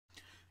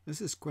This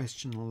is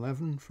question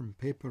 11 from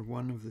paper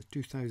 1 of the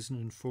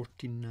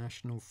 2014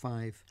 National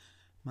 5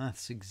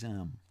 Maths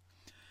exam.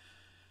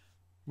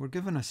 We're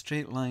given a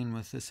straight line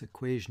with this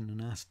equation and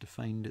asked to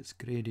find its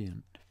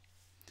gradient.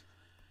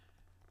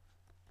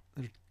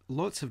 There are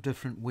lots of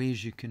different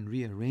ways you can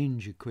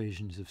rearrange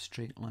equations of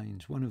straight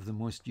lines. One of the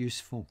most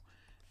useful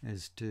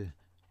is to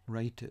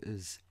write it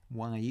as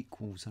y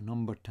equals a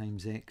number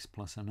times x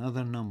plus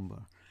another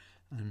number,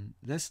 and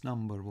this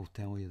number will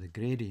tell you the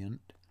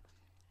gradient,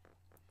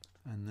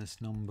 and this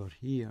number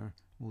here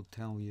will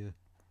tell you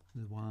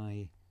the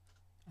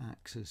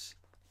y-axis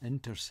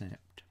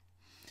intercept.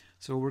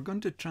 So we're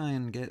going to try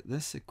and get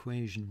this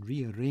equation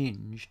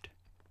rearranged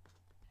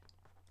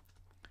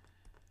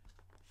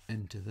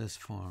into this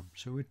form.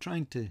 So we're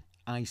trying to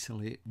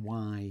isolate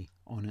y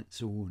on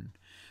its own.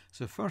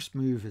 So first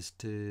move is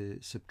to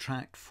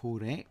subtract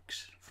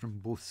 4x from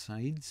both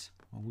sides.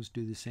 Always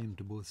do the same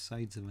to both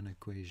sides of an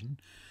equation.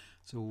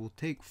 So we'll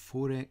take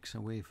 4x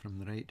away from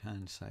the right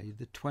hand side.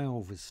 The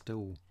 12 is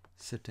still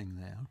sitting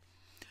there.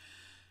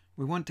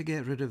 We want to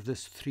get rid of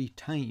this 3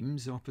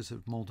 times. The opposite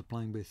of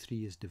multiplying by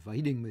 3 is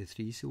dividing by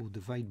 3, so we'll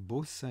divide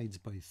both sides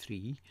by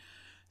 3.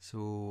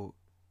 So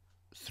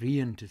 3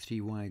 into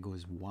 3y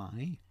goes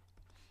y,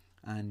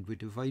 and we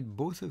divide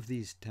both of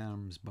these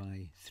terms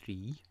by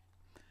 3.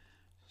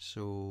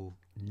 So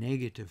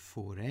negative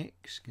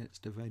 4x gets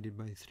divided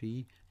by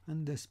 3,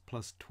 and this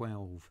plus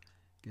 12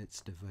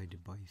 gets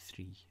divided by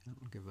 3. That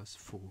will give us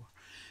 4.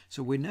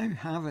 So we now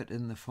have it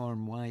in the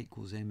form y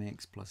equals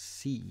mx plus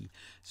c.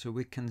 So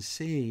we can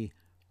say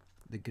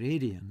the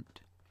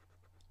gradient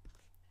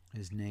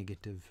is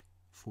negative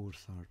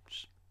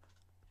 4/3.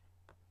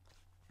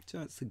 So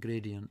that's the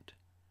gradient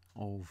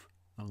of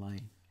a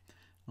line.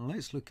 Now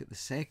let's look at the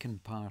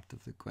second part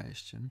of the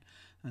question,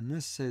 and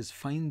this says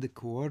find the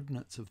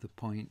coordinates of the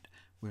point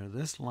where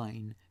this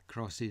line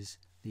crosses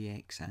the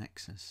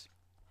x-axis.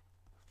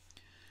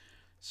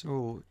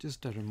 So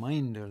just a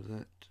reminder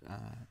that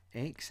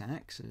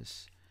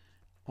x-axis,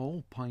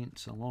 all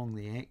points along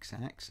the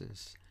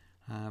x-axis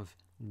have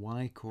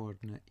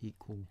y-coordinate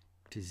equal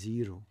to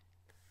 0.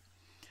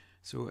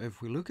 So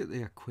if we look at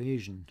the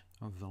equation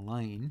of the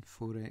line,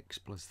 4x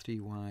plus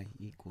 3y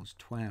equals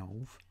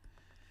 12,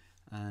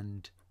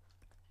 and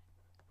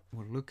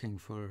we're looking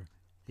for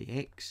the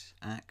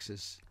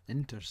x-axis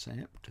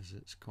intercept, as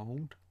it's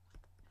called,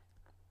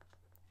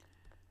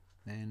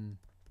 then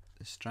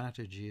the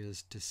strategy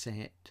is to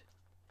set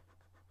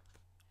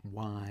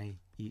y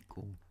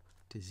equal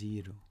to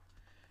 0.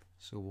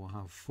 So we'll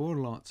have 4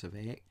 lots of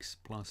x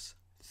plus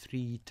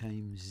 3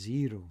 times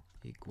 0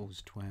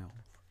 equals 12.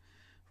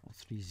 Well,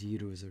 3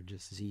 zeros are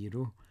just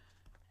 0.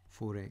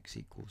 4x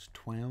equals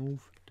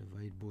 12.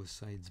 Divide both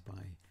sides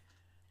by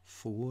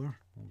 4.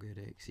 We'll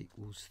get x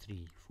equals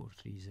 3. 4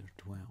 3s are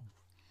 12.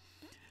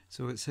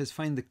 So it says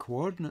find the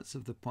coordinates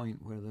of the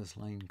point where this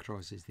line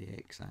crosses the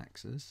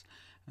x-axis.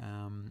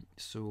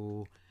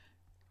 So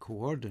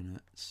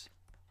coordinates,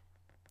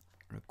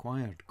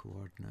 required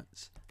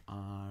coordinates,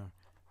 are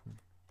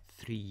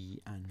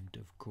 3 and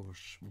of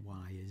course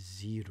y is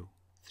 0.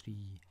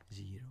 3,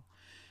 0.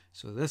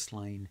 So this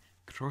line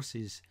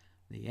crosses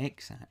the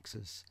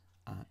x-axis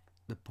at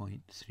the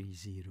point 3,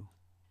 0.